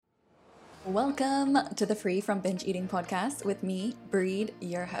Welcome to the Free from Binge Eating podcast with me, Breed,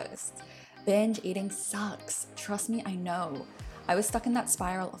 your host. Binge eating sucks. Trust me, I know. I was stuck in that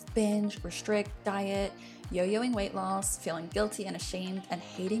spiral of binge, restrict, diet, yo-yoing weight loss, feeling guilty and ashamed, and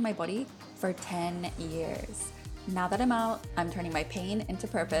hating my body for 10 years. Now that I'm out, I'm turning my pain into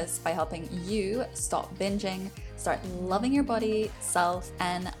purpose by helping you stop binging, start loving your body, self,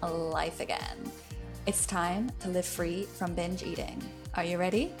 and life again. It's time to live free from binge eating. Are you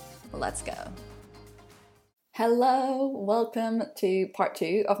ready? Let's go. Hello, welcome to part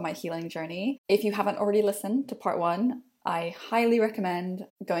 2 of my healing journey. If you haven't already listened to part 1, I highly recommend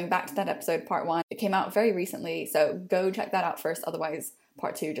going back to that episode, part 1. It came out very recently, so go check that out first, otherwise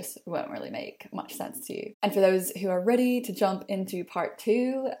part 2 just won't really make much sense to you. And for those who are ready to jump into part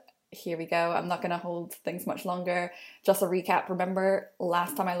 2, here we go. I'm not going to hold things much longer. Just a recap. Remember,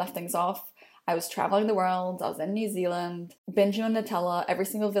 last time I left things off, I was traveling the world, I was in New Zealand, binging on Nutella every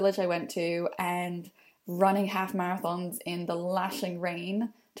single village I went to, and running half marathons in the lashing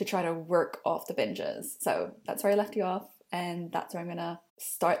rain to try to work off the binges. So that's where I left you off, and that's where I'm gonna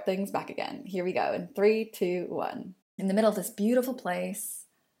start things back again. Here we go, in 3, 2, 1. In the middle of this beautiful place,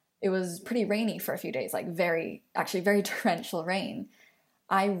 it was pretty rainy for a few days, like very torrential rain.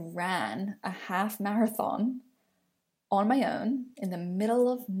 I ran a half marathon on my own in the middle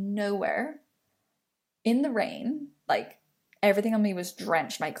of nowhere, in the rain. Like, everything on me was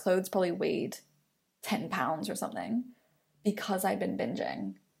drenched. My clothes probably weighed 10 pounds or something because I'd been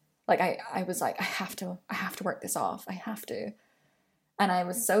binging. Like, I was like, I have to work this off. I have to. And I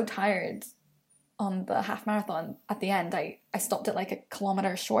was so tired on the half marathon. At the end, I stopped at like a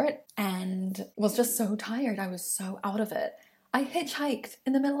kilometer short and was just so tired. I was so out of it. I hitchhiked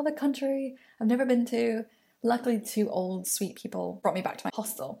in the middle of the country I've never been to. Luckily, 2 old, sweet people brought me back to my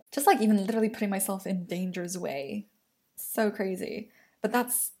hostel. Just like even literally putting myself in danger's way. So crazy. But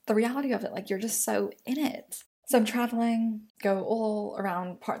that's the reality of it. Like, you're just so in it. So I'm traveling, go all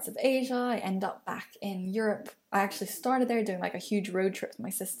around parts of Asia. I end up back in Europe. I actually started there doing like a huge road trip with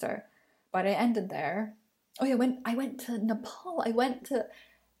my sister. But I ended there. Oh yeah, I went to Nepal. I went to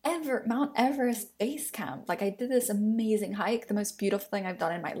Mount Everest base camp. Like, I did this amazing hike. The most beautiful thing I've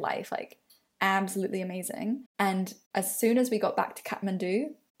done in my life. Like, absolutely amazing. And as soon as we got back to Kathmandu,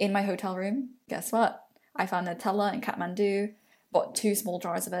 in my hotel room, guess what? I found Nutella in Kathmandu, bought 2 small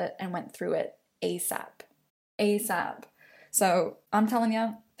jars of it, and went through it ASAP. So I'm telling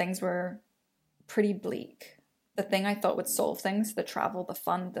you, things were pretty bleak. The thing I thought would solve things, the travel, the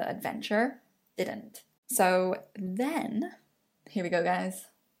fun, the adventure, didn't. So then, here we go, guys.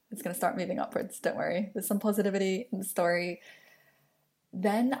 It's going to start moving upwards, don't worry. There's some positivity in the story.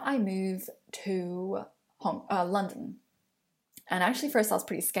 Then I moved to London. And actually first I was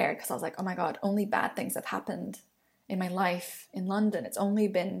pretty scared because I was like, oh my God, only bad things have happened in my life in London. It's only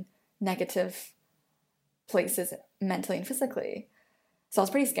been negative places mentally and physically. So I was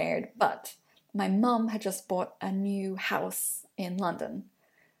pretty scared, but my mum had just bought a new house in London.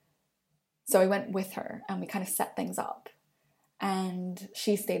 So I went with her and we kind of set things up. And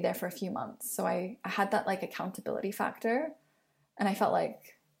she stayed there for a few months. So I had that like accountability factor. And I felt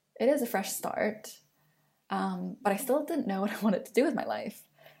like it is a fresh start, but I still didn't know what I wanted to do with my life.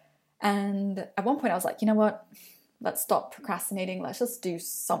 And at one point I was like, you know what? Let's stop procrastinating. Let's just do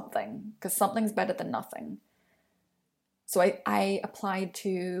something, because something's better than nothing. So I applied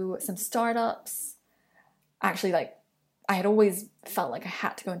to some startups. Actually, like, I had always felt like I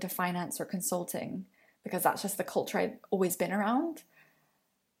had to go into finance or consulting because that's just the culture I'd always been around.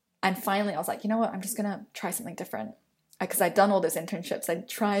 And finally I was like, you know what? I'm just going to try something different. Because I'd done all those internships, I'd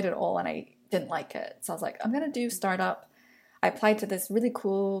tried it all and I didn't like it. So I was like, I'm going to do startup. I applied to this really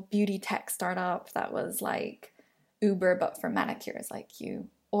cool beauty tech startup that was like Uber, but for manicures. Like, you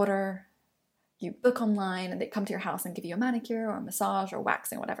book online and they come to your house and give you a manicure or a massage or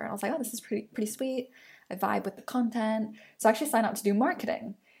waxing or whatever. And I was like, oh, this is pretty sweet. I vibe with the content. So I actually signed up to do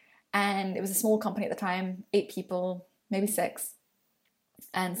marketing. And it was a small company at the time, 8 people, maybe 6.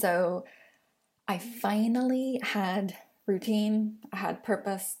 And so I finally had routine, I had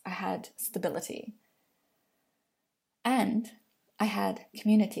purpose, I had stability. And I had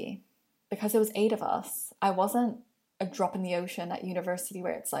community. Because it was 8 of us, I wasn't a drop in the ocean at university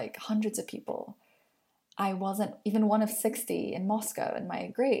where it's like hundreds of people. I wasn't even one of 60 in Moscow in my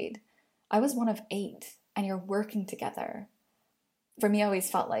grade. I was one of 8, and you're working together. For me, I always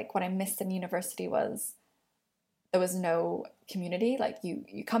felt like what I missed in university was there was no community. Like, you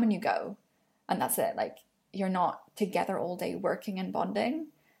come and you go, and that's it. Like, you're not together all day working and bonding.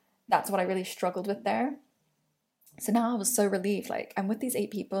 That's what I really struggled with there. So now I was so relieved. Like, I'm with these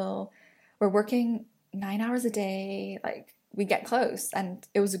 8 people. We're working 9 hours a day. Like, we get close, and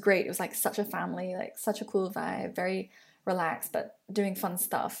it was great. It was like such a family, like such a cool vibe, very relaxed, but doing fun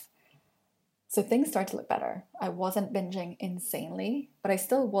stuff. So things started to look better. I wasn't binging insanely, but I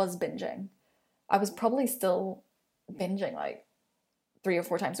still was binging. I was probably still binging like 3 or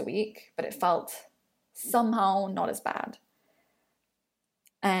 4 times a week, but it felt somehow not as bad.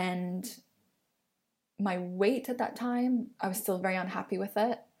 And my weight at that time, I was still very unhappy with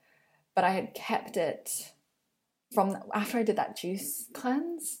it, but I had kept it from after I did that juice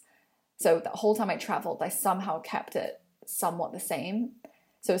cleanse. So the whole time I traveled, I somehow kept it somewhat the same.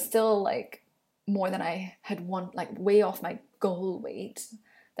 So it's still like more than I had want, like way off my goal weight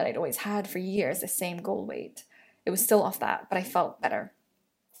that I'd always had for years, the same goal weight. It was still off that, but I felt better.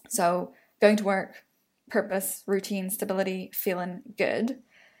 So going to work, purpose, routine, stability, feeling good.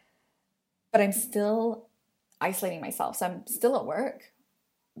 But I'm still isolating myself. So I'm still at work,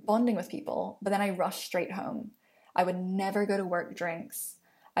 bonding with people, but then I rush straight home. I would never go to work drinks.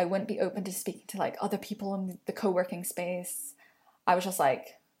 I wouldn't be open to speaking to like other people in the co-working space. I was just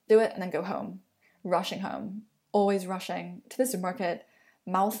like, do it and then go home. Rushing home, always rushing to the supermarket,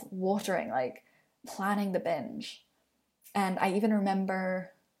 mouth watering, like planning the binge. And I even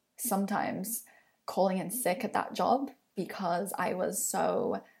remember sometimes calling in sick at that job because I was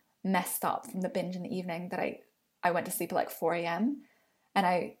so messed up from the binge in the evening that I went to sleep at like 4 a.m. And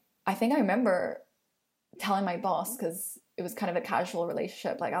I think I remember telling my boss, because it was kind of a casual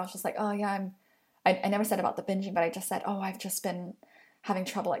relationship, like I was just like, oh yeah, I never said about the binging, but I just said, oh, I've just been having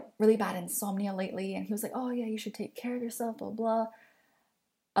trouble, like really bad insomnia lately. And he was like, oh yeah, you should take care of yourself, blah, blah.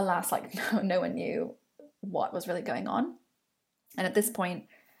 Alas, like no one knew what was really going on. And at this point,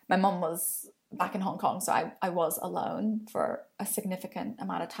 my mom was back in Hong Kong, so I was alone for a significant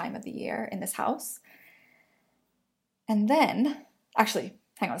amount of time of the year in this house. And then, actually,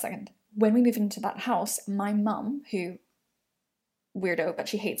 hang on a second. When we moved into that house, my mum, who, weirdo, but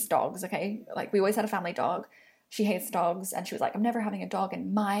she hates dogs, okay? Like, we always had a family dog. She hates dogs, and she was like, I'm never having a dog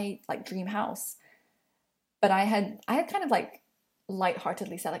in my, like, dream house. But I had kind of, like,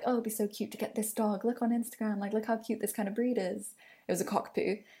 lightheartedly said, like, oh, it'd be so cute to get this dog. Look on Instagram, like, look how cute this kind of breed is. It was a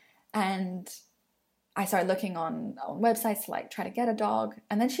cockapoo. And I started looking on websites to, like, try to get a dog.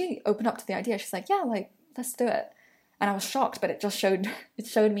 And then she opened up to the idea. She's like, yeah, like, let's do it. And I was shocked, but it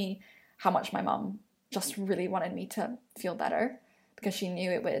showed me how much my mom just really wanted me to feel better, because she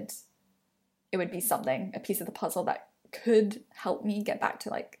knew it would be something, a piece of the puzzle that could help me get back to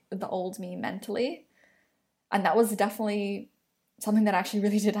like the old me mentally. And that was definitely something that actually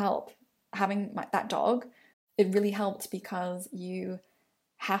really did help. Having that dog, it really helped, because you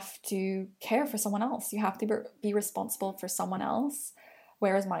have to care for someone else. You have to be responsible for someone else.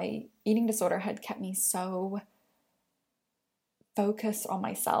 Whereas my eating disorder had kept me so focused on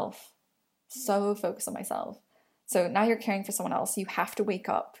myself. So now you're caring for someone else. You have to wake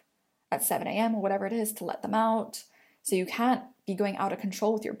up at 7 a.m. or whatever it is to let them out. So you can't be going out of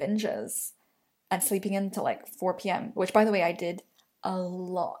control with your binges and sleeping into like 4 p.m., which, by the way, I did a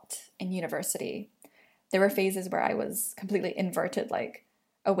lot in university. There were phases where I was completely inverted, like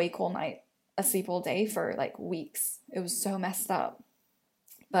awake all night, asleep all day for like weeks. It was so messed up.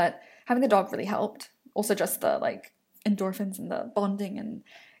 But having the dog really helped. Also just the like endorphins and the bonding and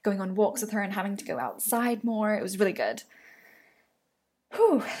going on walks with her and having to go outside more. It was really good.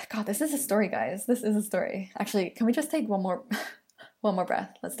 Whew, God, this is a story, guys. This is a story. Actually, can we just take one more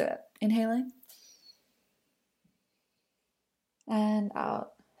breath? Let's do it. Inhaling. And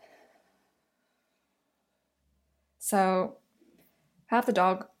out. So, have the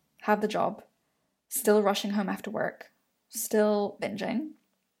dog, have the job, still rushing home after work, still binging.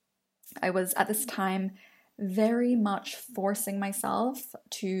 I was at this time very much forcing myself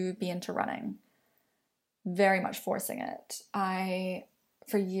to be into running. Very much forcing it. I,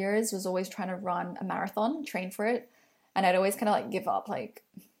 for years, was always trying to run a marathon, train for it, and I'd always kind of like give up like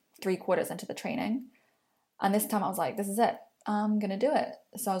 3/4 into the training. And this time I was like, this is it. I'm gonna do it.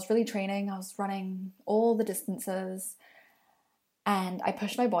 So I was really training. I was running all the distances, and I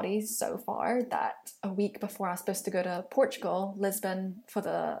pushed my body so far that a week before I was supposed to go to Portugal, Lisbon, for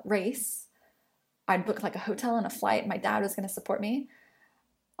the race, I'd booked like a hotel and a flight. My dad was going to support me.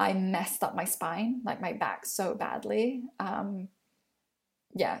 I messed up my spine, like my back, so badly.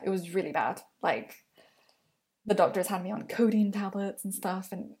 Yeah, it was really bad. Like, the doctors had me on codeine tablets and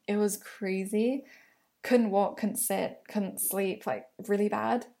stuff, and it was crazy. Couldn't walk, couldn't sit, couldn't sleep, like really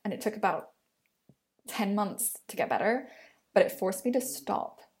bad. And it took about 10 months to get better, but it forced me to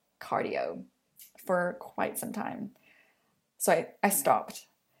stop cardio for quite some time. So I stopped.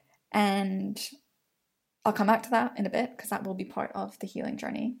 And I'll come back to that in a bit, because that will be part of the healing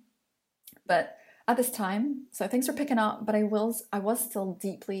journey. But at this time, so things were picking up, but I was still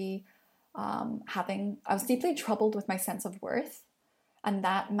deeply I was deeply troubled with my sense of worth, and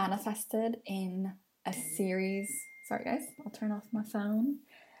that manifested in a series. Sorry, guys, I'll turn off my phone.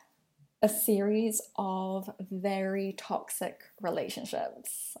 A series of very toxic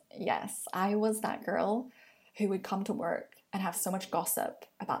relationships. Yes, I was that girl who would come to work and have so much gossip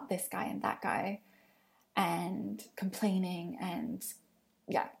about this guy and that guy and complaining, and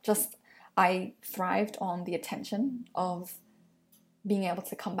yeah, just I thrived on the attention of being able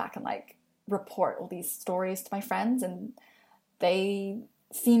to come back and like report all these stories to my friends, and they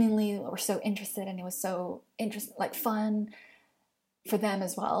seemingly were so interested, and it was so like fun for them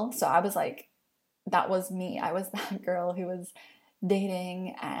as well. So I was like, that was me. I was that girl who was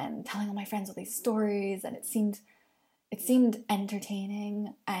dating and telling all my friends all these stories, and it seemed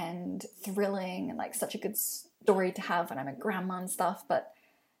entertaining and thrilling and like such a good story to have when I'm a grandma and stuff. But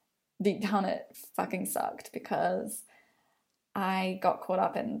deep down it fucking sucked, because I got caught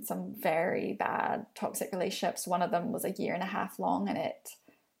up in some very bad toxic relationships. One of them was 1.5 years long, and it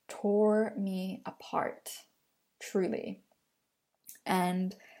tore me apart, truly.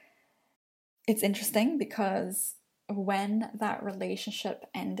 And it's interesting because when that relationship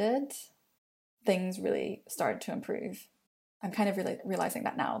ended, things really started to improve. I'm kind of really realizing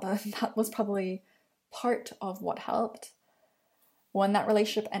that now, that was probably part of what helped. When that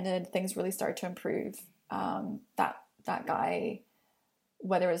relationship ended, things really started to improve. That guy,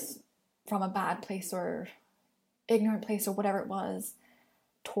 whether it was from a bad place or ignorant place or whatever it was,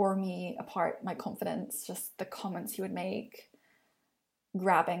 tore me apart, my confidence, just the comments he would make,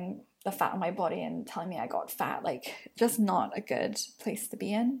 grabbing the fat on my body and telling me I got fat, like just not a good place to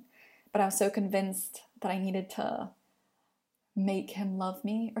be in. But I was so convinced that I needed to make him love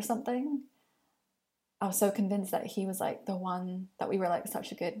me or something. I was so convinced that he was like the one, that we were like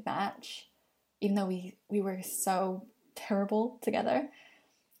such a good match, even though we were so terrible together.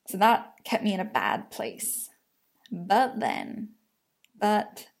 So that kept me in a bad place. But then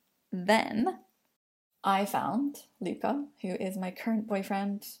I found Luca, who is my current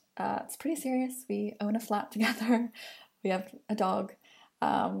boyfriend. It's pretty serious. We own a flat together. We have a dog.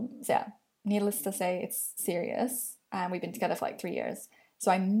 So yeah, needless to say, it's serious. And we've been together for like 3 years.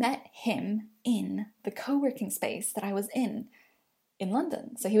 So I met him in the co-working space that I was in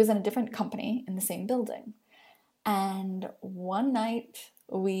London. So he was in a different company in the same building. And one night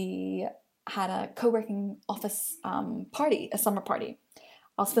we had a co-working office party, a summer party.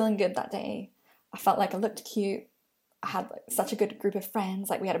 I was feeling good that day. I felt like I looked cute. I had like such a good group of friends.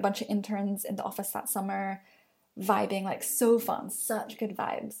 Like we had a bunch of interns in the office that summer, vibing, like so fun, such good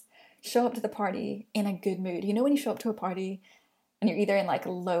vibes. Show up to the party in a good mood. You know when you show up to a party and you're either in like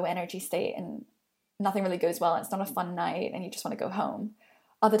a low energy state and nothing really goes well, and it's not a fun night and you just want to go home.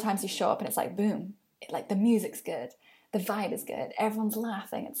 Other times you show up and it's like boom, like the music's good, the vibe is good, everyone's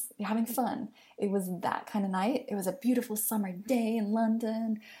laughing, you're having fun. It was that kind of night. It was a beautiful summer day in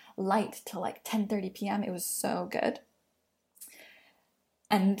London, light till like 10:30 p.m. It was so good.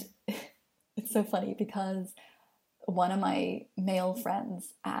 And it's so funny because one of my male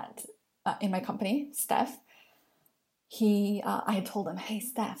friends in my company, Steph, I had told him, hey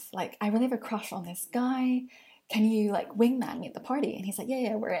Steph, like I really have a crush on this guy. Can you like wingman me at the party? And he's like,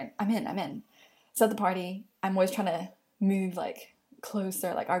 yeah, I'm in. So at the party, I'm always trying to move like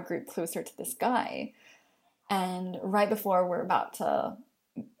closer, like our group closer to this guy. And right before we're about to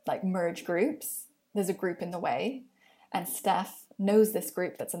like merge groups, there's a group in the way. And Steph knows this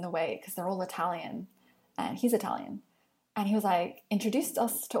group that's in the way because they're all Italian and he's Italian. And he was like, introduced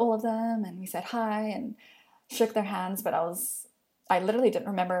us to all of them, and we said hi and shook their hands, but I literally didn't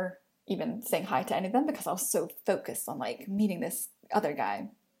remember even saying hi to any of them because I was so focused on like meeting this other guy.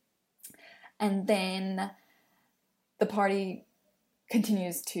 And then the party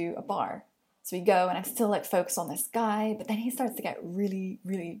continues to a bar. So we go and I'm still like focused on this guy, but then he starts to get really,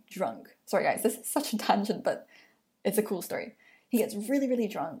 really drunk. Sorry guys, this is such a tangent, but it's a cool story. He gets really, really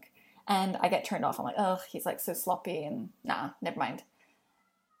drunk and I get turned off. I'm like, oh, he's like so sloppy and nah, never mind.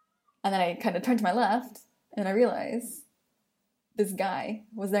 And then I kind of turn to my left and I realize this guy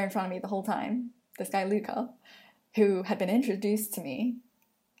was there in front of me the whole time. This guy, Luca, who had been introduced to me.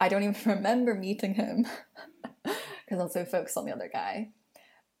 I don't even remember meeting him because I'm so focused on the other guy.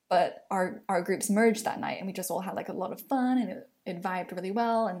 But our groups merged that night and we just all had like a lot of fun and it vibed really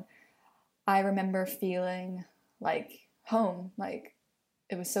well. And I remember feeling like home, like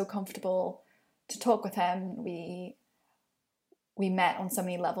it was so comfortable to talk with him. We met on so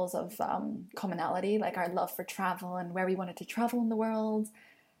many levels of commonality, like our love for travel and where we wanted to travel in the world.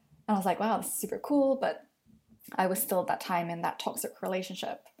 And I was like, wow, this is super cool. But I was still at that time in that toxic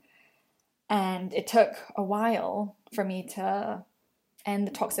relationship. And it took a while for me to end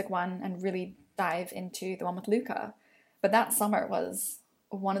the toxic one and really dive into the one with Luca. But that summer was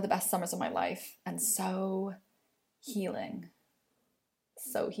one of the best summers of my life, and so healing.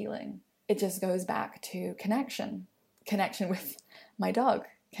 So healing. It just goes back to connection with my dog,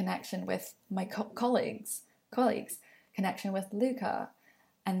 connection with my colleagues, connection with Luca.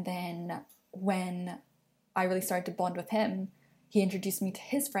 And then when I really started to bond with him, he introduced me to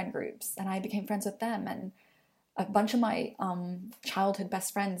his friend groups, and I became friends with them. And a bunch of my childhood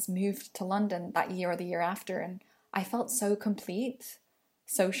best friends moved to London that year or the year after, and I felt so complete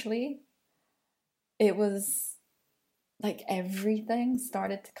socially. It was like everything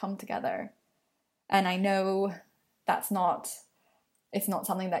started to come together. And I know it's not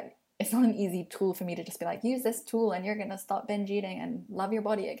an easy tool for me to just be like, use this tool and you're going to stop binge eating and love your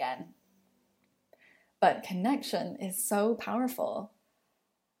body again. But connection is so powerful.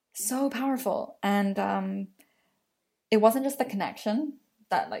 So powerful. And it wasn't just the connection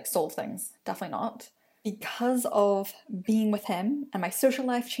that like solved things. Definitely not. Because of being with him and my social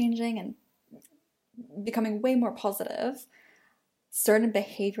life changing and becoming way more positive, certain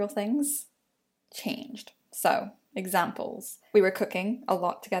behavioral things changed. So, examples. We were cooking a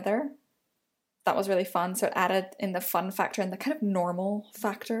lot together. That was really fun. So it added in the fun factor and the kind of normal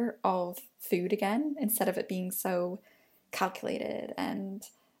factor of food again, instead of it being so calculated and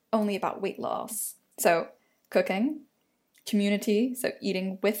only about weight loss. So cooking, community, so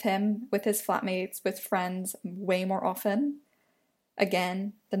eating with him, with his flatmates, with friends way more often.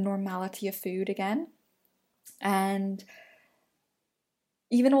 Again, the normality of food again. And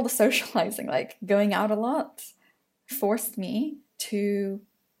even all the socializing, like going out a lot, forced me to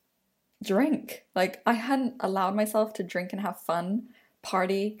drink. Like I hadn't allowed myself to drink and have fun,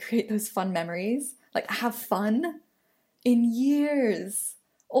 party, create those fun memories, like have fun in years.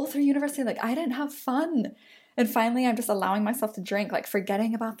 All through university, like I didn't have fun. And finally, I'm just allowing myself to drink, like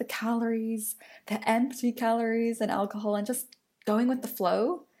forgetting about the calories, the empty calories and alcohol, and just going with the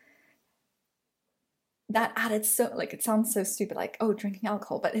flow. That added so, like, it sounds so stupid, like, oh, drinking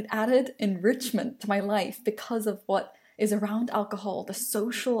alcohol, but it added enrichment to my life because of what is around alcohol, the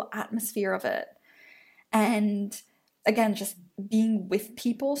social atmosphere of it. And again, just being with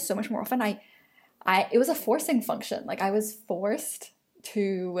people so much more often. It was a forcing function. Like I was forced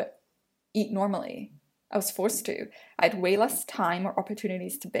to eat normally. I was forced to. I had way less time or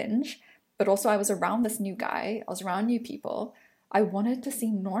opportunities to binge, but also I was around this new guy. I was around new people. I wanted to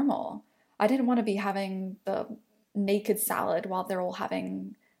seem normal. I didn't want to be having the naked salad while they're all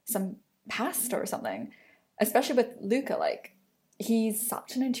having some pasta or something. Especially with Luca, like he's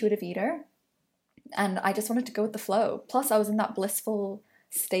such an intuitive eater, and I just wanted to go with the flow. Plus I was in that blissful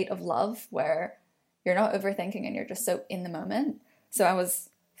state of love where you're not overthinking and you're just so in the moment. So I was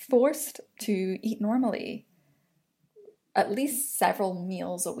forced to eat normally at least several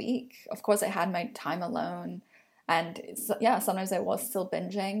meals a week. Of course, I had my time alone, and yeah, sometimes I was still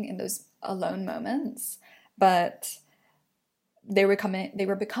binging in those alone moments, but they were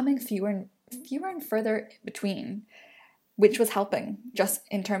becoming fewer and further between, which was helping just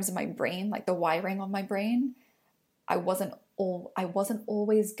in terms of my brain, like the wiring of my brain. I wasn't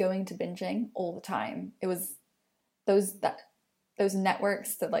always going to binging all the time. It was those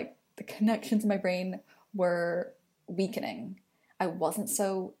networks that like the connections in my brain were weakening. I wasn't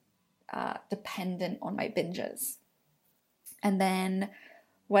so dependent on my binges. And then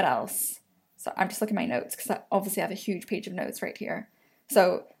what else? So I'm just looking at my notes because I obviously have a huge page of notes right here.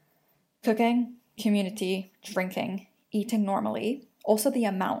 So cooking, community, drinking, eating normally, also the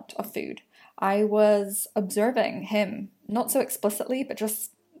amount of food. I was observing him, not so explicitly, but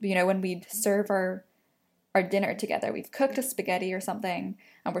just, when we'd serve our dinner together, we've cooked a spaghetti or something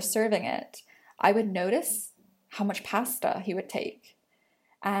and we're serving it, I would notice how much pasta he would take.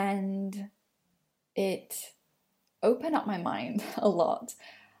 And it opened up my mind a lot.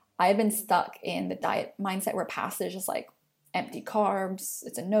 I had been stuck in the diet mindset where pasta is just like empty carbs,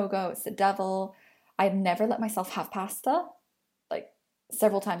 it's a no-go, it's the devil. I'd never let myself have pasta, like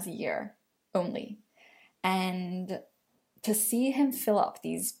several times a year only. And to see him fill up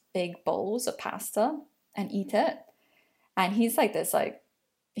these big bowls of pasta and eat it, and he's like this, like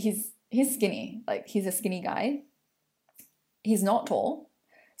he's skinny, like he's a skinny guy. He's not tall.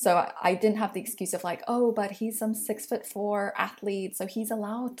 So I didn't have the excuse of like, oh, but he's some 6'4" athlete, so he's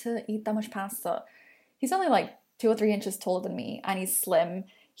allowed to eat that much pasta. He's only like 2 or 3 inches taller than me, and he's slim.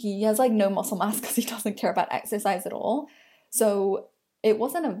 He has like no muscle mass because he doesn't care about exercise at all. So it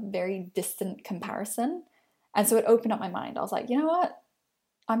wasn't a very distant comparison. And so it opened up my mind. I was like, you know what?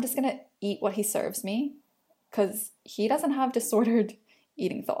 I'm just going to eat what he serves me because he doesn't have disordered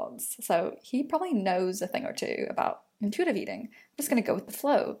eating thoughts. So he probably knows a thing or two about intuitive eating. I'm just going to go with the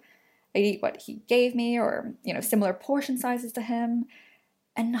flow. I eat what he gave me, or, similar portion sizes to him,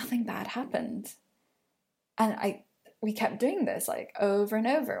 and nothing bad happened. And we kept doing this like over and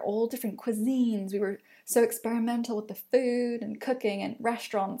over, all different cuisines. We were so experimental with the food and cooking and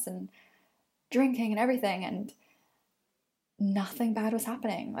restaurants and drinking and everything, and nothing bad was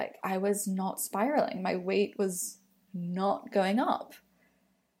happening. Like, I was not spiraling. My weight was not going up.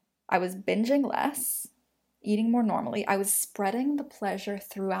 I was binging less, eating more normally. I was spreading the pleasure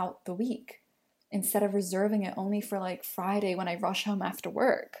throughout the week instead of reserving it only for like Friday when I rush home after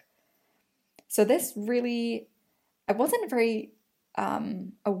work. So this really, I wasn't very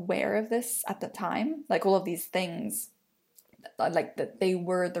aware of this at the time. Like, all of these things, like that they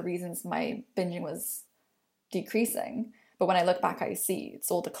were the reasons my binging was decreasing. But when I look back, I see it's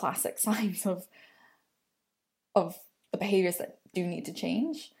all the classic signs of the behaviors that do need to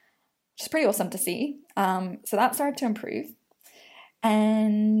change, which is pretty awesome to see. So that started to improve.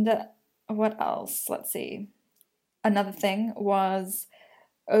 And what else? Let's see. Another thing was,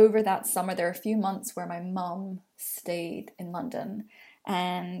 over that summer, there were a few months where my mum stayed in London,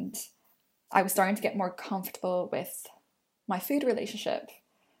 and I was starting to get more comfortable with my food relationship,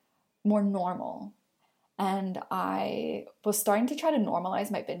 more normal. And I was starting to try to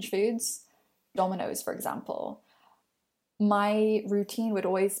normalize my binge foods. Domino's, for example. My routine would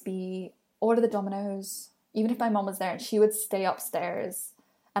always be order the Domino's, even if my mom was there, and she would stay upstairs,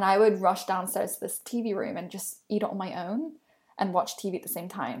 and I would rush downstairs to this TV room and just eat it on my own and watch TV at the same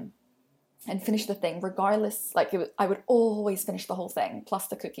time and finish the thing regardless. Like, I would always finish the whole thing plus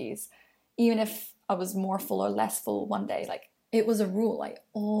the cookies, even if I was more full or less full one day. Like, it was a rule. I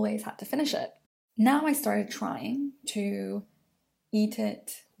always had to finish it. Now I started trying to eat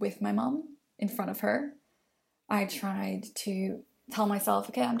it with my mom in front of her. I tried to tell myself,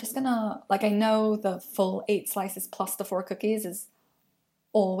 okay, I'm just gonna, like, I know the full 8 slices plus the 4 cookies is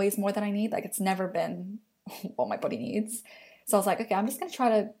always more than I need. Like, it's never been what my body needs. So I was like, okay, I'm just gonna try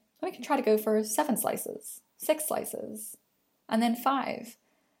to go for 7 slices, 6 slices, and then 5,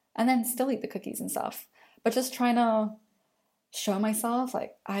 and then still eat the cookies and stuff. But just trying to show myself,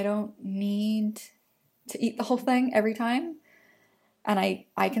 like, I don't need to eat the whole thing every time. And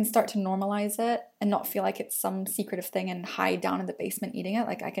I can start to normalize it and not feel like it's some secretive thing and hide down in the basement eating it.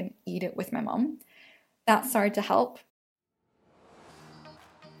 Like, I can eat it with my mom. That started to help.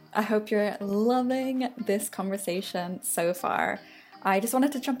 I hope you're loving this conversation so far. I just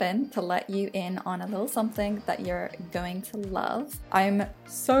wanted to jump in to let you in on a little something that you're going to love. I'm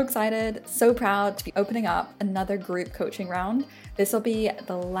so excited, so proud to be opening up another group coaching round. This will be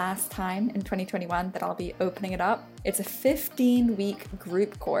the last time in 2021 that I'll be opening it up. It's a 15-week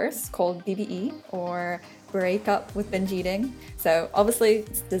group course called BBE, or Break Up with Binge Eating. So obviously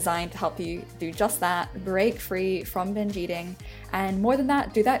it's designed to help you do just that, break free from binge eating, and more than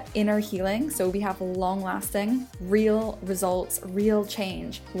that, do that inner healing. So we have long-lasting, real results, real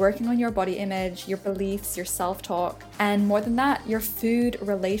change, working on your body image, your beliefs, your self-talk, and more than that, your food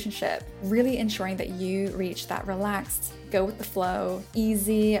relationship, really ensuring that you reach that relaxed, go with the flow,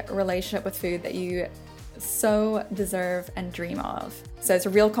 easy relationship with food that you so deserve and dream of. So it's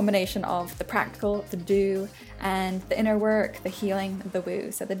a real combination of the practical, the do, and the inner work, the healing, the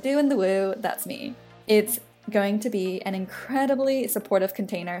woo. So the do and the woo, that's me. It's going to be an incredibly supportive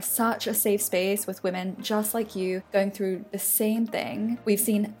container, such a safe space with women just like you going through the same thing. We've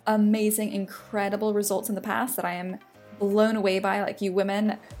seen amazing, incredible results in the past that I am blown away by. Like, you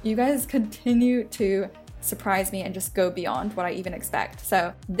women, you guys continue to surprise me and just go beyond what I even expect.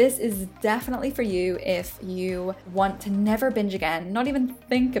 So this is definitely for you if you want to never binge again, not even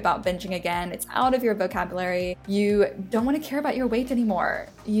think about binging again. It's out of your vocabulary. You don't want to care about your weight anymore.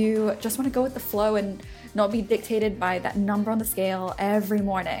 You just want to go with the flow and not be dictated by that number on the scale every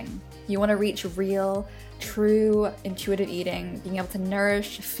morning. You want to reach real, true, intuitive eating, being able to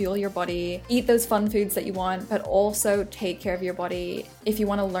nourish, fuel your body, eat those fun foods that you want, but also take care of your body. If you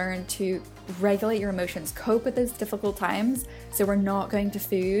want to learn to regulate your emotions, cope with those difficult times, so we're not going to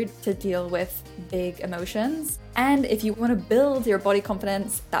food to deal with big emotions. And if you want to build your body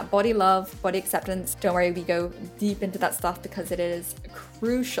confidence, that body love, body acceptance, don't worry, we go deep into that stuff because it is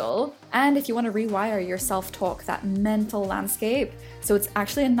crucial. And if you want to rewire your self-talk, that mental landscape, so it's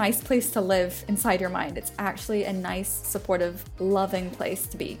actually a nice place to live inside your mind. It's actually a nice, supportive, loving place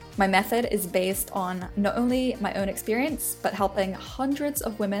to be. My method is based on not only my own experience, but helping hundreds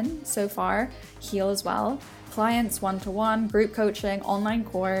of women so far heal as well clients one-to-one, group coaching, online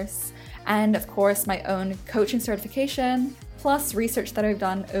course, and of course my own coaching certification, plus research that I've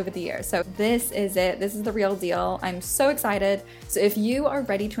done over the years. So this is it. This is the real deal. I'm so excited. So if you are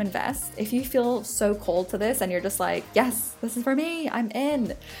ready to invest, if you feel so called to this and you're just like, yes, this is for me, I'm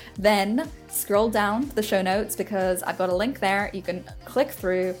in, then scroll down to the show notes because I've got a link there. You can click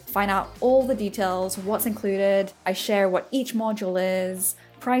through, find out all the details, what's included. I share what each module is,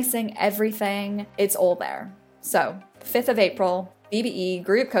 pricing, everything. It's all there. So 5th of April, BBE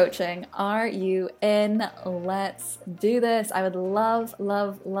group coaching. Are you in? Let's do this. I would love,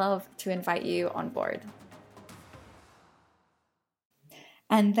 love, love to invite you on board.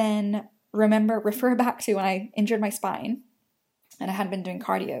 And then remember, refer back to when I injured my spine and I hadn't been doing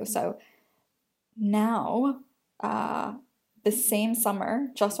cardio. So now, the same summer,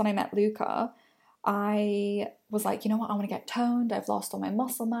 just when I met Luca, I was like, you know what? I want to get toned. I've lost all my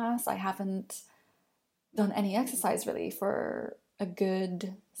muscle mass. I haven't done any exercise really for a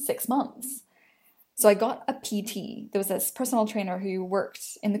good 6 months. So I got a PT. There was this personal trainer who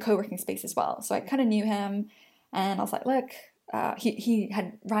worked in the co-working space as well. So I kind of knew him and I was like, look, he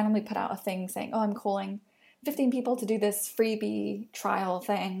had randomly put out a thing saying, oh, I'm calling 15 people to do this freebie trial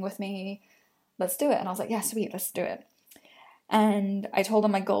thing with me. Let's do it. And I was like, yeah, sweet, let's do it. And I told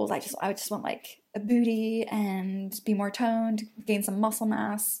him my goals. I just want like a booty and be more toned, gain some muscle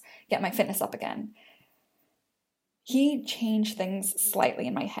mass, get my fitness up again. He changed things slightly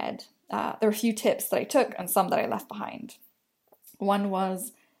in my head. There were a few tips that I took and some that I left behind. One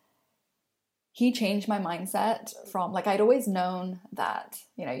was he changed my mindset from, like, I'd always known that,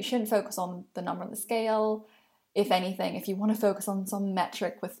 you shouldn't focus on the number on the scale. If anything, if you want to focus on some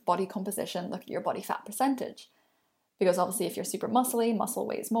metric with body composition, look at your body fat percentage. Because obviously if you're super muscly, muscle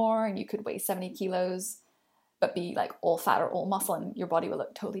weighs more and you could weigh 70 kilos, but be like all fat or all muscle and your body will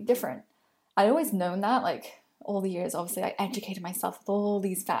look totally different. I'd always known that, like, all the years, obviously, I educated myself with all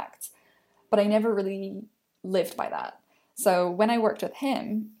these facts, but I never really lived by that. So when I worked with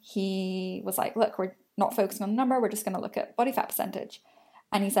him, he was like, look, we're not focusing on the number, we're just going to look at body fat percentage.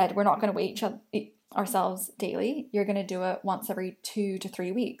 And he said, we're not going to weigh ourselves daily. You're going to do it once every 2 to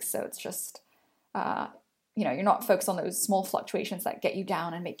 3 weeks. So it's just, you're not focused on those small fluctuations that get you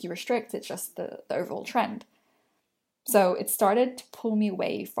down and make you restrict. It's just the overall trend. So it started to pull me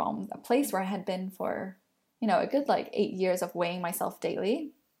away from a place where I had been for a good 8 years of weighing myself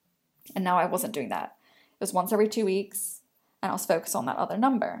daily. And now I wasn't doing that. It was once every 2 weeks and I was focused on that other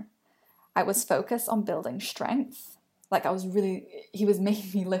number. I was focused on building strength. He was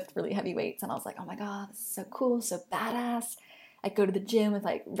making me lift really heavy weights and I was like, oh my God, this is so cool, so badass. I'd go to the gym with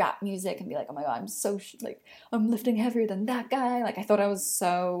rap music and be like, oh my God, I'm lifting heavier than that guy. I thought I was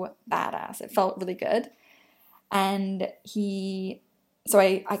so badass. It felt really good. And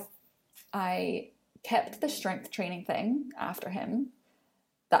I kept the strength training thing after him.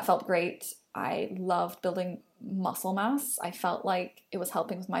 That felt great. I loved building muscle mass. I felt like it was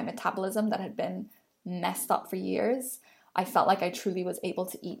helping with my metabolism that had been messed up for years. I felt like I truly was able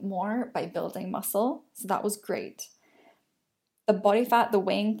to eat more by building muscle. So that was great. The body fat, the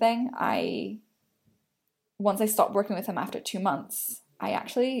weighing thing, once I stopped working with him after 2 months, I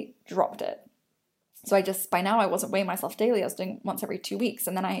actually dropped it. So by now I wasn't weighing myself daily. I was doing once every 2 weeks.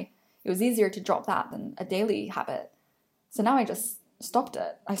 And then it was easier to drop that than a daily habit. So now I just stopped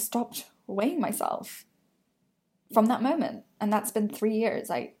it. I stopped weighing myself from that moment. And that's been 3 years.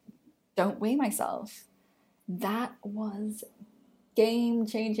 I don't weigh myself. That was game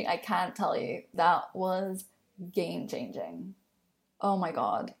changing. I can't tell you. That was game changing. Oh my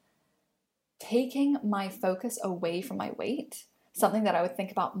God. Taking my focus away from my weight, something that I would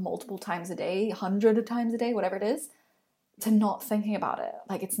think about multiple times a day, 100 times a day, whatever it is, to not thinking about it.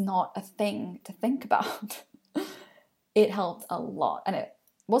 It's not a thing to think about. It helped a lot. And it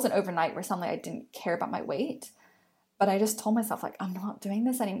wasn't overnight where suddenly I didn't care about my weight, but I just told myself, I'm not doing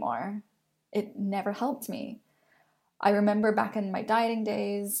this anymore. It never helped me. I remember back in my dieting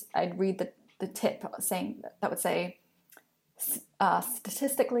days, I'd read the tip saying that would say,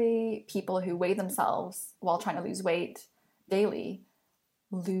 statistically, people who weigh themselves while trying to lose weight daily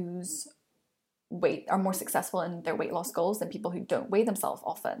lose weight, are more successful in their weight loss goals than people who don't weigh themselves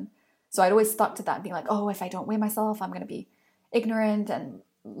often. So I'd always stuck to that, being like, oh, if I don't weigh myself, I'm going to be ignorant and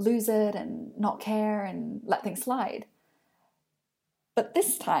lose it and not care and let things slide. But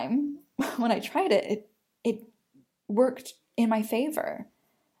this time, when I tried it, it worked in my favor.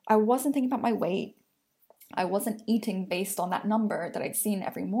 I wasn't thinking about my weight. I wasn't eating based on that number that I'd seen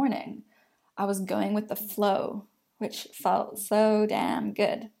every morning. I was going with the flow, which felt so damn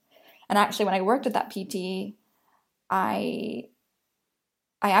good. And actually, when I worked at that PT, I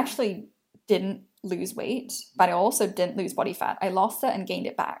actually didn't lose weight, but I also didn't lose body fat. I lost it and gained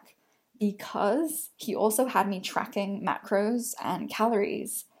it back because he also had me tracking macros and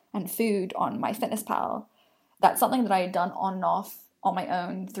calories and food on MyFitnessPal. That's something that I had done on and off on my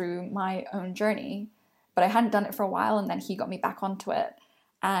own through my own journey, but I hadn't done it for a while, and then he got me back onto it.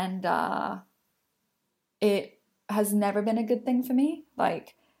 And it has never been a good thing for me.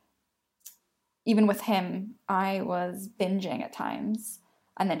 Like, even with him, I was binging at times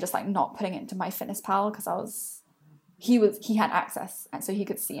and then just like not putting it into MyFitnessPal because he had access, and so he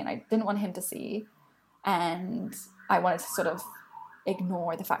could see, and I didn't want him to see. And I wanted to sort of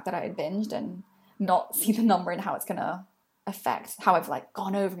ignore the fact that I had binged and not see the number and how it's going to affect how I've like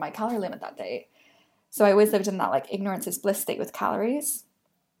gone over my calorie limit that day. So I always lived in that like ignorance is bliss state with calories.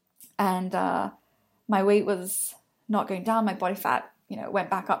 And my weight was not going down. My body fat, went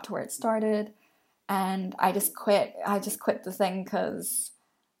back up to where it started. And I just quit. I just quit the thing because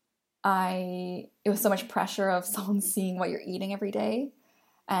it was so much pressure of someone seeing what you're eating every day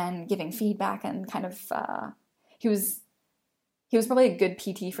and giving feedback, and kind of, he was probably a good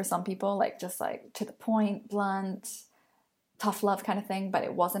PT for some people, like just like to the point, blunt, tough love kind of thing, but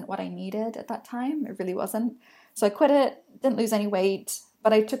it wasn't what I needed at that time. It really wasn't. So I quit it, didn't lose any weight,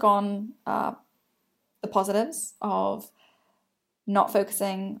 but I took on the positives of not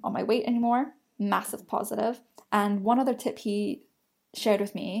focusing on my weight anymore. Massive positive. And one other tip he shared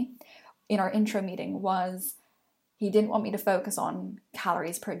with me in our intro meeting was he didn't want me to focus on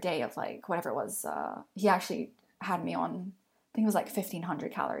calories per day of like whatever it was. He actually had me on, I think it was like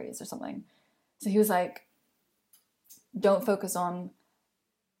 1,500 calories or something. So he was like, don't focus on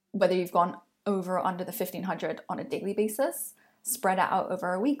whether you've gone over or under the 1,500 on a daily basis. Spread it out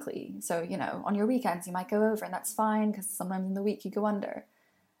over a weekly. So, on your weekends you might go over, and that's fine because sometimes in the week you go under.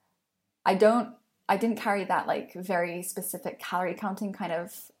 I didn't carry that like very specific calorie counting kind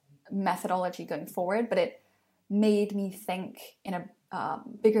of methodology going forward, but it made me think in a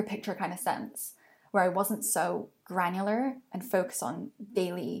bigger picture kind of sense, where I wasn't so granular and focus on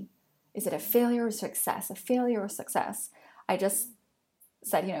daily, is it a failure or success, a failure or success? I just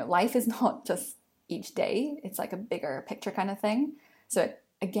said, life is not just each day, it's like a bigger picture kind of thing. So it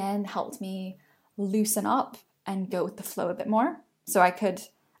again helped me loosen up and go with the flow a bit more, so I could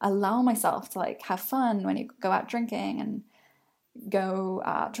allow myself to like have fun when you go out drinking and go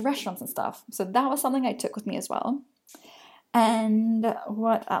to restaurants and stuff. So that was something I took with me as well. And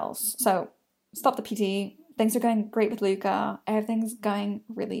what else? So stop the PT. Things are going great with Luca. Everything's going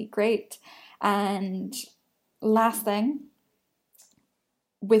really great. And last thing,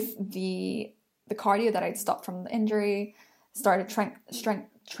 with the cardio that I'd stopped from the injury, started strength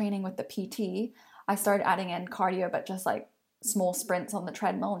training with the PT, I started adding in cardio, but just like small sprints on the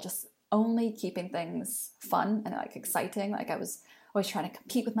treadmill, just only keeping things fun and like exciting. Like I was always trying to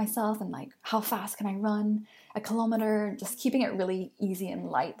compete with myself and like, how fast can I run a kilometer? Just keeping it really easy and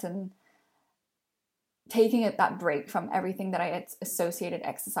light, and taking it that break from everything that I had associated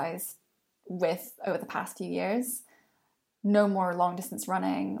exercise with over the past few years. No more long distance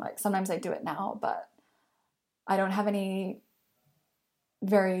running. Like sometimes I do it now, but I don't have any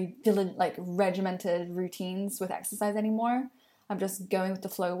very regimented routines with exercise anymore. I'm just going with the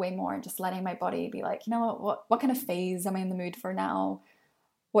flow way more and just letting my body be like, what kind of phase am I in the mood for now?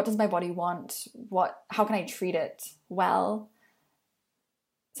 What does my body want? How can I treat it well?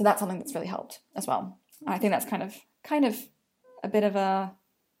 So that's something that's really helped as well. I think that's kind of a bit of a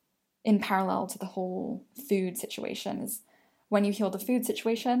in parallel to the whole food situation, is when you heal the food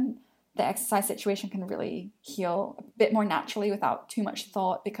situation, the exercise situation can really heal a bit more naturally without too much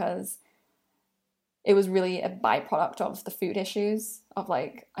thought, because it was really a byproduct of the food issues of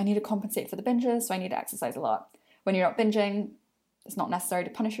like, I need to compensate for the binges, so I need to exercise a lot. When you're not binging, it's not necessary to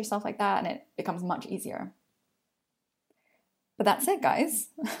punish yourself like that, and it becomes much easier. But that's it, guys.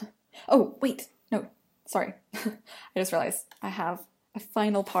 Oh, wait, no, sorry. I just realized I have a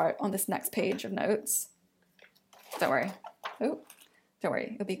final part on this next page of notes. Don't worry. Don't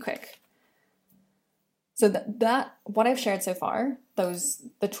worry, it'll be quick. So that what I've shared so far,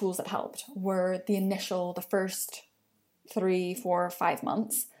 the tools that helped were the first 3, 4, 5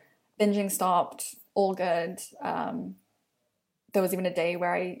 months. Binging stopped, all good. There was even a day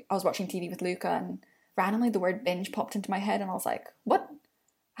where I was watching TV with Luca, and randomly the word binge popped into my head, and I was like, what?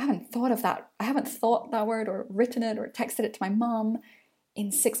 I haven't thought of that. I haven't thought that word or written it or texted it to my mom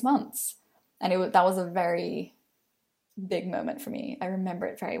in 6 months. And that was a very big moment for me. I remember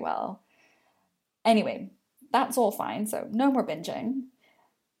it very well. Anyway, that's all fine. So no more binging.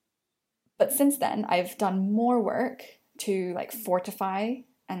 But since then, I've done more work to like fortify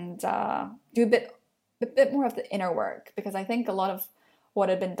and do a bit more of the inner work, because I think a lot of what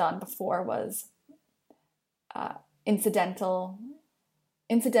had been done before was incidental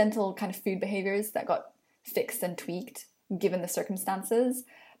kind of food behaviors that got fixed and tweaked given the circumstances,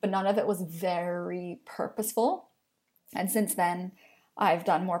 but none of it was very purposeful. And since then, I've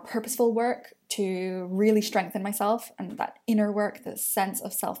done more purposeful work to really strengthen myself, and that inner work, the sense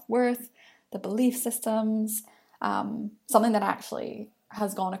of self-worth, the belief systems. Something that actually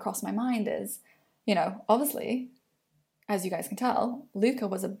has gone across my mind is, obviously, as you guys can tell, Luca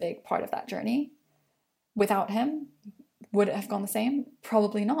was a big part of that journey. Without him, would it have gone the same?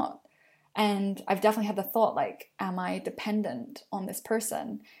 Probably not. And I've definitely had the thought, like, am I dependent on this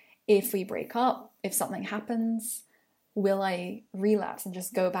person? If we break up, if something happens, will I relapse and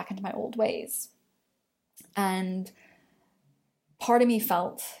just go back into my old ways? And part of me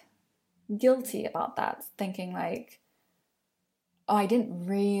felt guilty about that, thinking like, oh, I didn't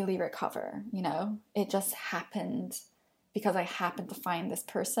really recover, it just happened because I happened to find this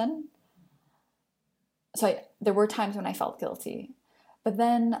person. So there were times when I felt guilty. But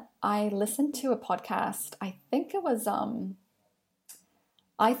then I listened to a podcast. I think it was,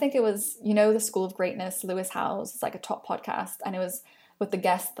 The School of Greatness, Lewis Howes. It's like a top podcast. And it was with the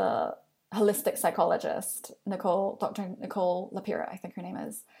guest, the holistic psychologist, Dr. Nicole Lapira, I think her name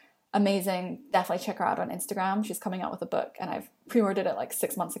is. Amazing. Definitely check her out on Instagram. She's coming out with a book and I've pre-ordered it like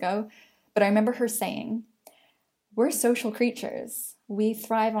 6 months ago. But I remember her saying, we're social creatures. We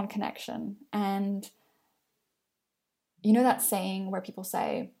thrive on connection. And that saying where people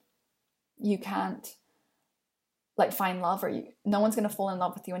say you can't like find love, or no one's going to fall in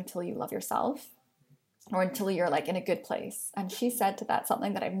love with you until you love yourself, or until you're like in a good place. And she said to that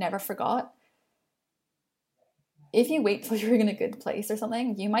something that I've never forgot. If you wait till you're in a good place or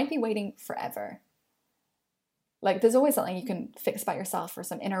something, you might be waiting forever. Like there's always something you can fix by yourself, or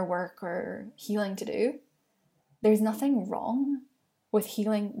some inner work or healing to do. There's nothing wrong with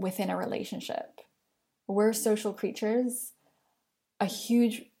healing within a relationship. We're social creatures. A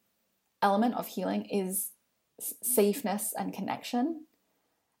huge element of healing is safeness and connection.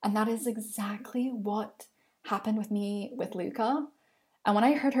 And that is exactly what happened with me with Luca. And when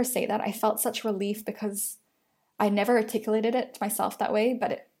I heard her say that, I felt such relief, because I never articulated it to myself that way,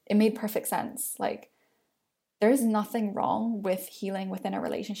 but it made perfect sense. Like, there's nothing wrong with healing within a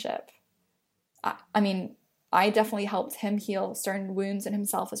relationship. I mean, I definitely helped him heal certain wounds in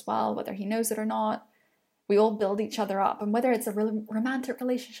himself as well, whether he knows it or not. We all build each other up. And whether it's a romantic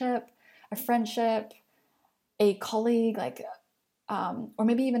relationship, a friendship, a colleague, like, or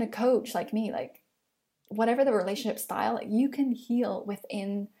maybe even a coach like me, like whatever the relationship style, you can heal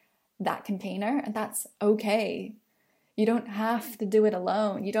within that container, and that's okay. You don't have to do it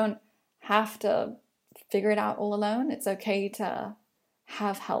alone. You don't have to figure it out all alone. It's okay to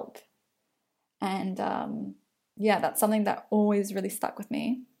have help. And that's something that always really stuck with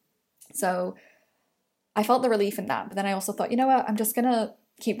me. So I felt the relief in that, but then I also thought, you know what, I'm just going to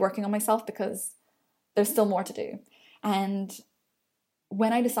keep working on myself because there's still more to do. And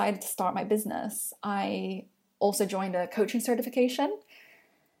when I decided to start my business, I also joined a coaching certification.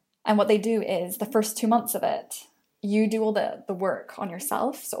 And what they do is the first 2 months of it, you do all the work on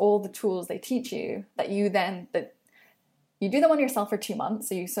yourself. So all the tools they teach you that you do them on yourself for 2 months.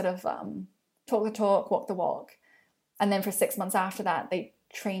 So you sort of talk the talk, walk the walk. And then for 6 months after that, they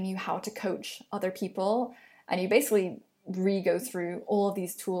train you how to coach other people. And you basically re-go through all of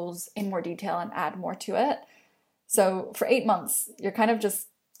these tools in more detail and add more to it. So for 8 months, you're kind of just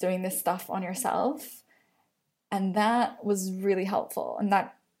doing this stuff on yourself. And that was really helpful. And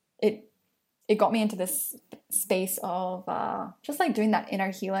that it got me into this space of just like doing that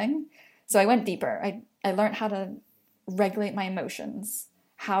inner healing. So I went deeper. I learned how to regulate my emotions,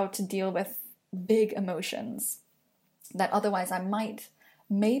 how to deal with big emotions that otherwise I might,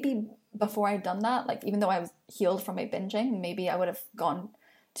 maybe before I'd done that, like even though I was healed from my binging, maybe I would have gone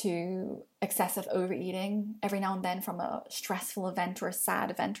to excessive overeating every now and then from a stressful event or a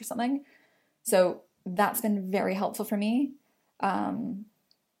sad event or something. So that's been very helpful for me.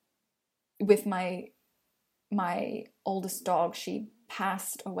 With my oldest dog, she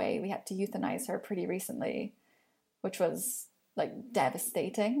passed away. We had to euthanize her pretty recently, which was like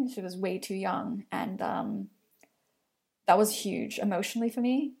devastating. She was way too young, and that was huge emotionally for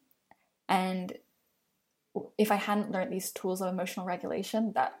me. And if I hadn't learned these tools of emotional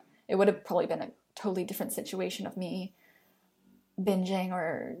regulation, that it would have probably been a totally different situation of me binging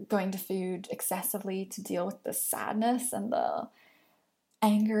or going to food excessively to deal with the sadness and the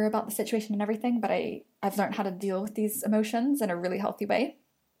anger about the situation and everything. But I've learned how to deal with these emotions in a really healthy way.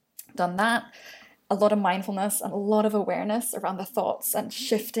 Done that. A lot of mindfulness and a lot of awareness around the thoughts and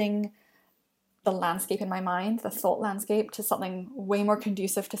shifting the landscape in my mind, the thought landscape, to something way more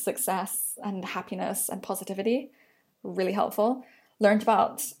conducive to success and happiness and positivity. Really helpful. Learned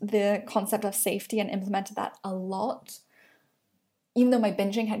about the concept of safety and implemented that a lot. Even though my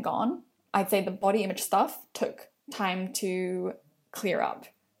binging had gone, I'd say the body image stuff took time to clear up.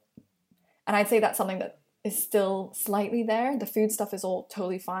 And I'd say that's something that is still slightly there. The food stuff is all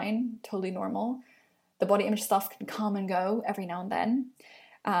totally fine, totally normal. The body image stuff can come and go every now and then.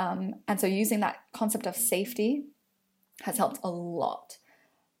 And so using that concept of safety has helped a lot.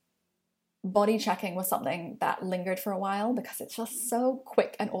 Body checking was something that lingered for a while because it's just so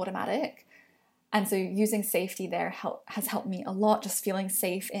quick and automatic. And so using safety there has helped me a lot, just feeling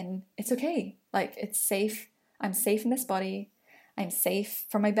safe in, it's okay. Like, it's safe. I'm safe in this body. I'm safe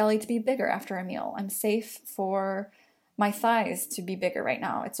for my belly to be bigger after a meal. I'm safe for my thighs to be bigger right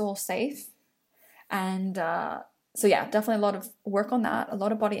now. It's all safe. And so yeah, definitely a lot of work on that, a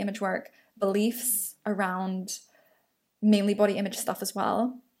lot of body image work, beliefs around mainly body image stuff as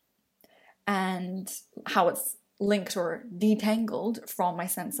well, and how it's linked or detangled from my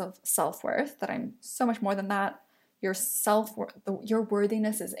sense of self-worth, that I'm so much more than that. Your your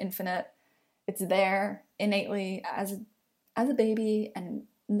worthiness is infinite. It's there innately as a baby, and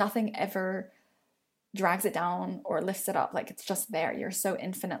nothing ever drags it down or lifts it up. Like, it's just there. You're so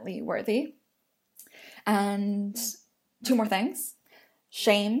infinitely worthy. And two more things.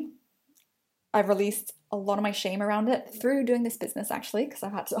 Shame. I've released a lot of my shame around it through doing this business, actually, because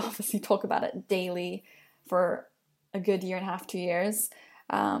I've had to obviously talk about it daily for a good 1.5 to 2 years.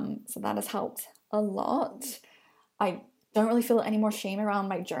 So that has helped a lot. I don't really feel any more shame around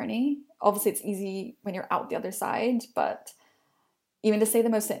my journey. Obviously, it's easy when you're out the other side, but even to say the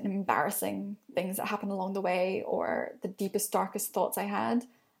most embarrassing things that happened along the way, or the deepest, darkest thoughts I had,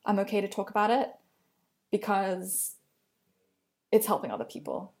 I'm okay to talk about it because it's helping other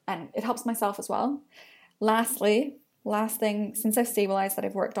people and it helps myself as well. Last thing, since I've stabilized, that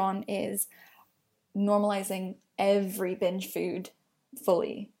I've worked on is normalizing every binge food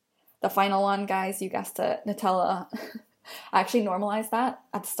fully. The final one, guys, you guessed it, Nutella. I actually normalized that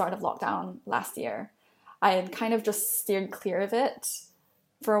at the start of lockdown last year. I had kind of just steered clear of it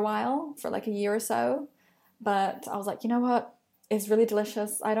for a while, for like a year or so. But I was like, you know what? It's really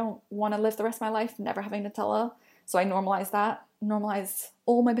delicious. I don't want to live the rest of my life never having Nutella. So I normalized that, normalized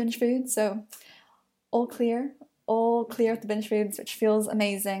all my binge foods. So all clear with the binge foods, which feels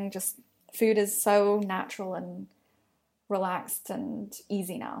amazing. Just food is so natural and relaxed and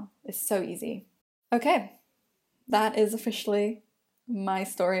easy now. It's so easy. Okay, that is officially my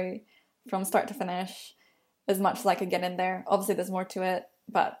story from start to finish, as much as I could get in there. Obviously there's more to it,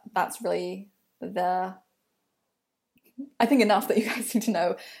 but that's really I think enough that you guys need to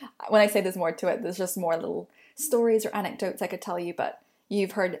know. When I say there's more to it, there's just more little stories or anecdotes I could tell you, but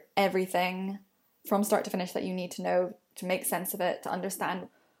you've heard everything from start to finish that you need to know to make sense of it, to understand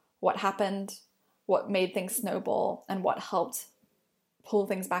what happened, what made things snowball, and what helped pull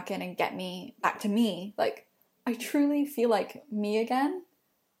things back in and get me back to me. Like, I truly feel like me again.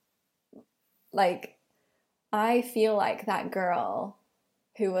 Like, I feel like that girl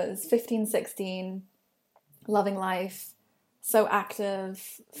who was 15, 16, loving life, so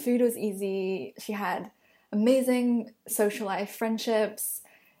active, food was easy, she had amazing social life, friendships,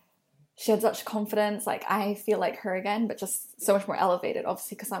 she had such confidence. Like, I feel like her again, but just so much more elevated,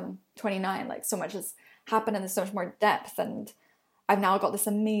 obviously, because I'm 29. Like, so much has happened and there's so much more depth, and I've now got this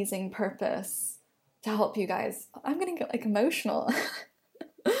amazing purpose to help you guys. I'm gonna get like emotional.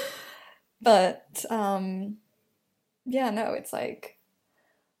 But yeah, no, it's like,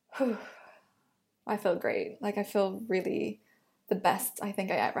 I feel great. Like, I feel really the best I think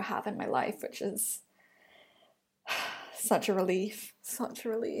I ever have in my life, which is such a relief.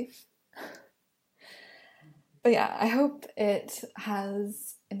 But yeah, I hope it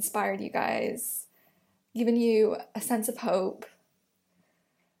has inspired you guys, given you a sense of hope.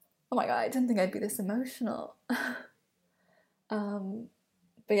 Oh my god, I didn't think I'd be this emotional. But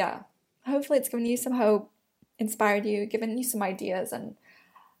yeah, hopefully it's given you some hope, inspired you, given you some ideas, and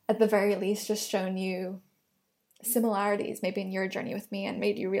at the very least just shown you similarities maybe in your journey with me, and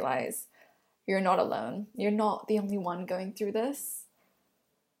made you realize you're not alone. You're not the only one going through this.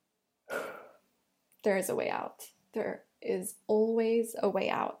 There is a way out. There is always a way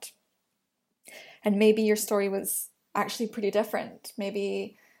out. And maybe your story was actually pretty different.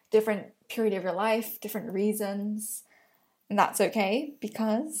 Maybe different period of your life, different reasons. And that's okay,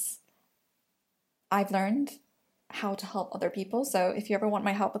 because I've learned how to help other people. So if you ever want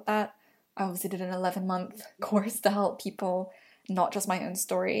my help with that, I obviously did an 11-month course to help people, not just my own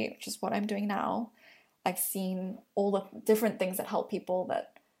story, which is what I'm doing now. I've seen all the different things that help people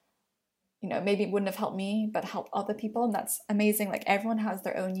that maybe it wouldn't have helped me, but helped other people. And that's amazing. Like, everyone has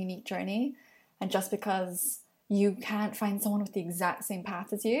their own unique journey. And just because you can't find someone with the exact same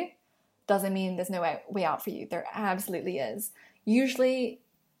path as you doesn't mean there's no way out for you. There absolutely is. Usually,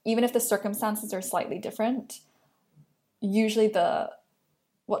 even if the circumstances are slightly different, usually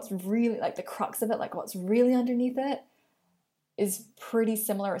what's really like the crux of it, like what's really underneath it, is pretty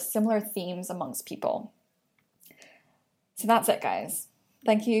similar, or similar themes amongst people. So that's it, guys.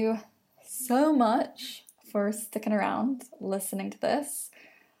 Thank you so much for sticking around, listening to this.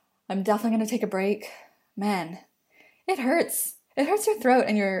 I'm definitely going to take a break. Man, it hurts. It hurts your throat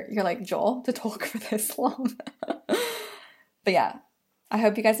and your like jaw to talk for this long. But yeah, I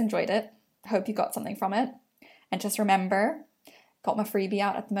hope you guys enjoyed it. I hope you got something from it. And just remember, got my freebie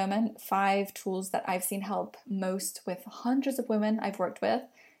out at the moment, 5 tools that I've seen help most with hundreds of women I've worked with.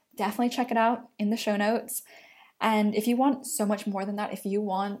 Definitely check it out in the show notes. And if you want so much more than that, if you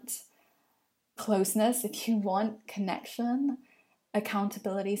want closeness, if you want connection,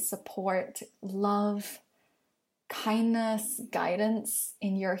 accountability, support, love, kindness, guidance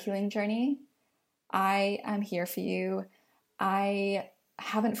in your healing journey, I am here for you. I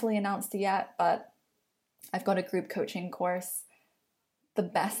haven't fully announced it yet, but I've got a group coaching course. The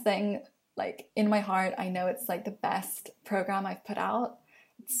best thing, like in my heart, I know it's like the best program I've put out.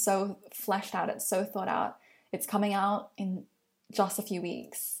 It's so fleshed out, it's so thought out. It's coming out in just a few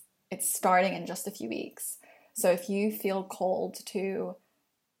weeks. It's starting in just a few weeks. So if you feel called to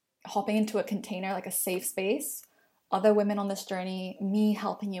hopping into a container, like a safe space, other women on this journey, me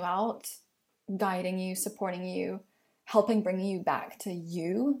helping you out, guiding you, supporting you, helping bring you back to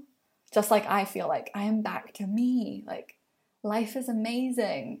you, just like I feel like I am back to me. Like, life is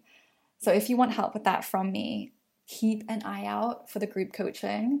amazing. So if you want help with that from me, keep an eye out for the group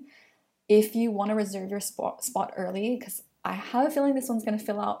coaching. If you want to reserve your spot early, because I have a feeling this one's going to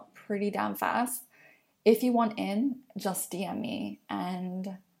fill out pretty damn fast. If you want in, just DM me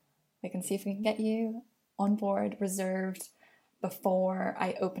and we can see if we can get you on board, reserved, before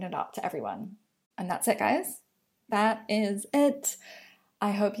I open it up to everyone. And that's it, guys. That is it.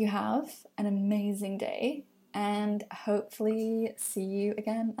 I hope you have an amazing day and hopefully see you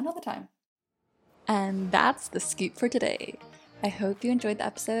again another time. And that's the scoop for today. I hope you enjoyed the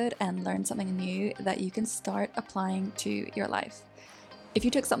episode and learned something new that you can start applying to your life. If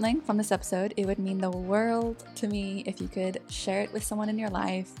you took something from this episode, it would mean the world to me if you could share it with someone in your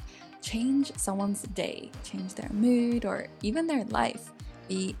life, change someone's day, change their mood, or even their life.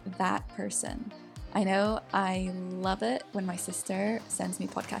 Be that person. I know I love it when my sister sends me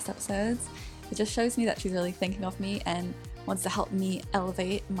podcast episodes. It just shows me that she's really thinking of me and wants to help me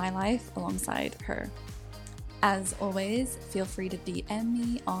elevate my life alongside her. As always, feel free to DM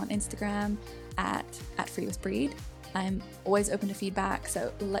me on Instagram at freewithbreed. I'm always open to feedback,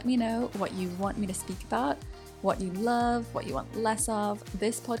 so let me know what you want me to speak about, what you love, what you want less of.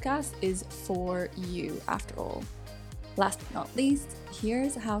 This podcast is for you, after all. Last but not least,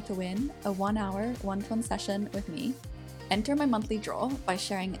 here's how to win a 1-hour one-to-one session with me. Enter my monthly draw by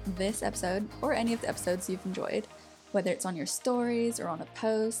sharing this episode or any of the episodes you've enjoyed, whether it's on your stories or on a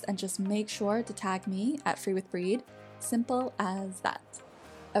post, and just make sure to tag me at freewithbreed. Simple as that.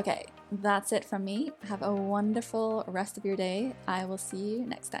 Okay, that's it from me. Have a wonderful rest of your day. I will see you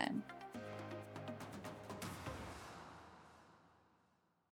next time.